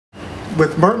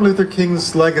with Martin Luther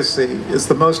King's legacy is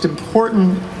the most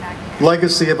important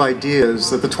legacy of ideas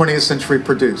that the 20th century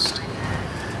produced.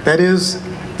 That is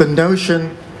the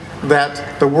notion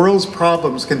that the world's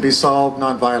problems can be solved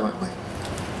nonviolently.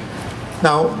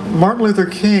 Now, Martin Luther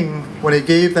King, when he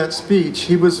gave that speech,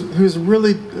 he was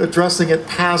really addressing it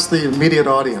past the immediate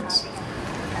audience.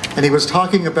 And he was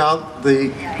talking about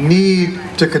the need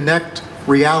to connect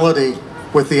reality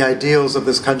with the ideals of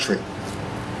this country.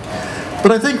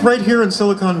 But I think right here in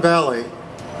Silicon Valley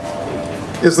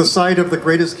is the site of the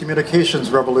greatest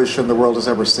communications revolution the world has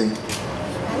ever seen.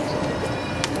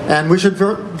 And we should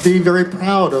be very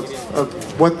proud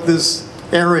of what this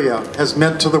area has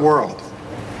meant to the world.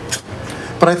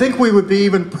 But I think we would be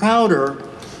even prouder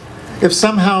if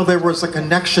somehow there was a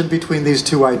connection between these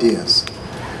two ideas.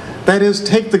 That is,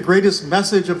 take the greatest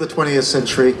message of the 20th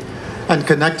century and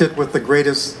connect it with the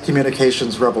greatest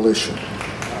communications revolution.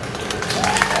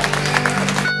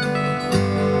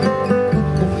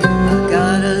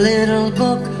 Got a little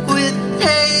book with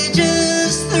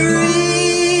pages 3,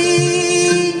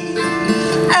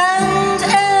 and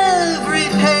every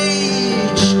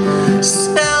page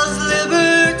spells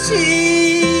liberty.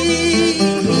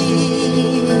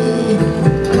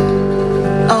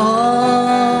 All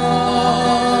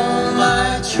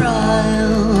my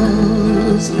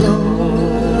trials,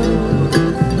 Lord,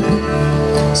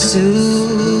 soon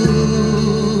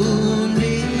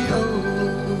be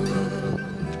over.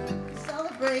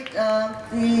 Celebrate the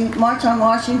March on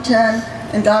Washington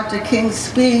and Dr. King's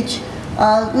speech.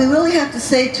 We really have to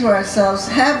say to ourselves,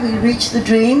 have we reached the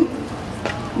dream?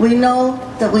 We know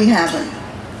that we haven't.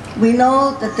 We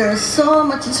know that there is so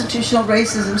much institutional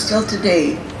racism still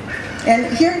today. And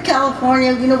here in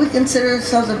California, you know, we consider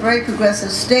ourselves a very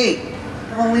progressive state.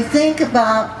 When we think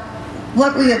about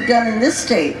what we have done in this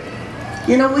state,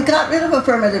 you know, we got rid of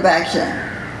affirmative action.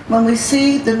 When we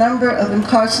see the number of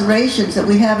incarcerations that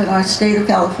we have in our state of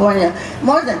California,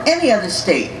 more than any other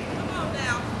state,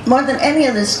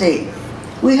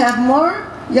 we have more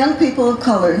young people of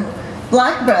color,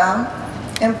 black, brown,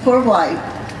 and poor white,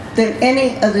 than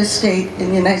any other state in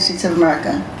the United States of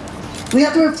America. We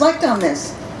have to reflect on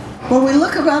this. When we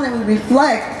look around and we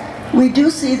reflect, we do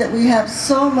see that we have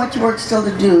so much work still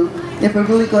to do if we're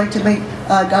really going to make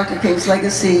Dr. King's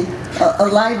legacy a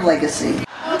live legacy.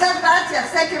 Muchas gracias.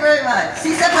 Thank you very much.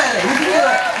 Sí se puede. You can do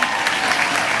it.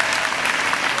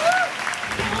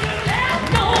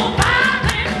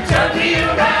 Turn me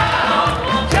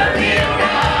around, turn me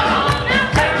around,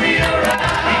 turn me around.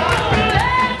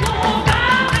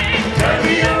 Turn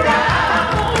me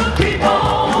around, keep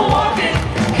on walking,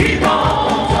 keep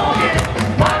on talking,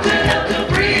 marching up the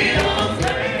freedom's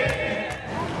day.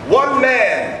 One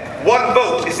man, one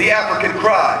vote is the African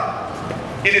cry.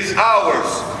 It is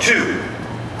ours too.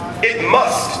 It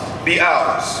must be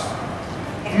ours.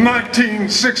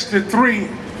 1963,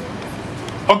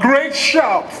 a great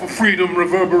shout for freedom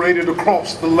reverberated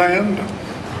across the land.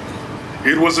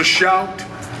 It was a shout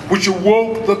which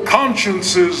awoke the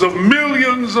consciences of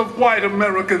millions of white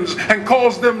Americans and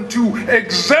caused them to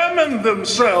examine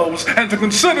themselves and to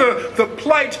consider the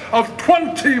plight of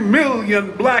 20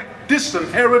 million black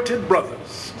disinherited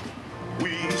brothers.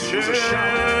 We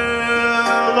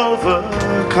shall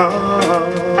overcome.